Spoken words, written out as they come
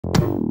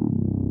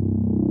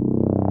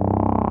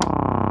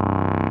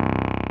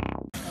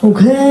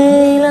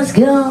Okay, let's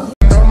go.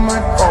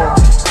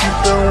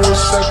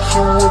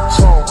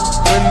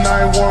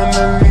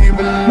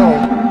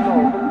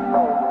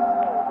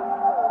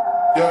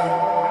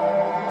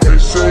 They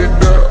say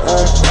that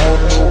I'm on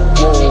the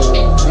road.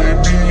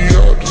 Maybe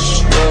I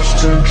just lost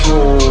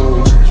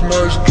control. These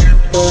nights keep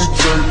on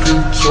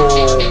taking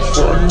toll.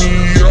 Find me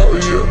out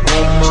here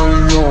on my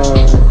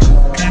own.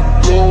 Keep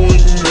blowing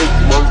up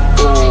my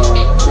phone.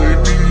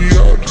 Maybe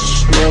I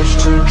just lost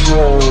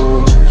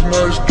control. These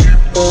nights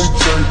keep on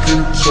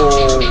taking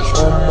toll.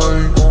 On my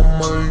own.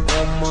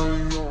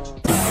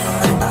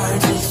 I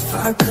just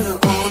fuck her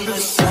on the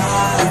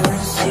side.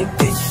 She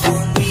bitch for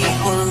me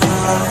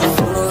online.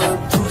 For a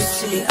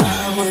pussy I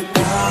would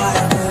die.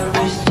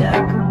 Every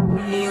second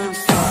we on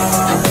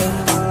fire.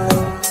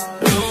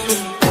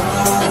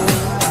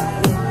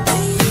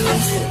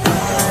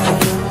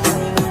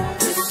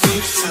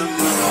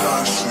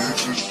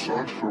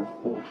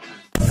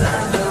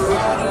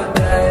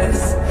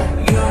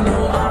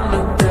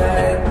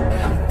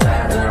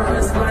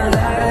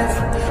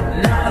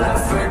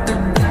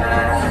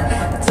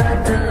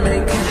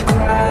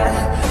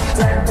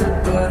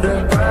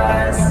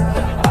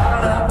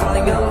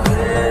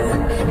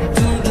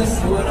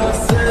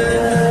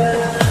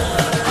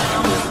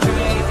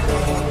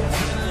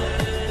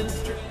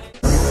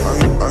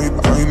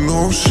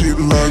 She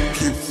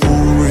like it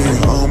for me,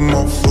 I'm a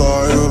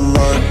flyer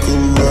like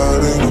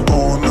Aladdin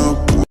on a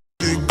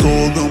pretty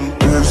golden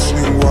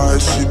Persie. Why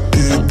she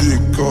did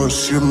it, cause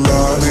she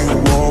lying.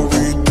 What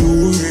we do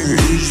here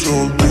is so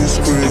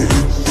discreet.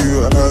 If you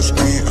ask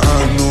me, I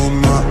know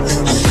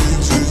nothing. She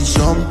just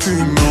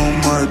jumping on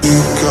my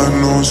dick. I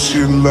know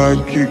she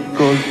like it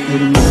cause she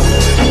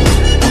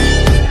like it.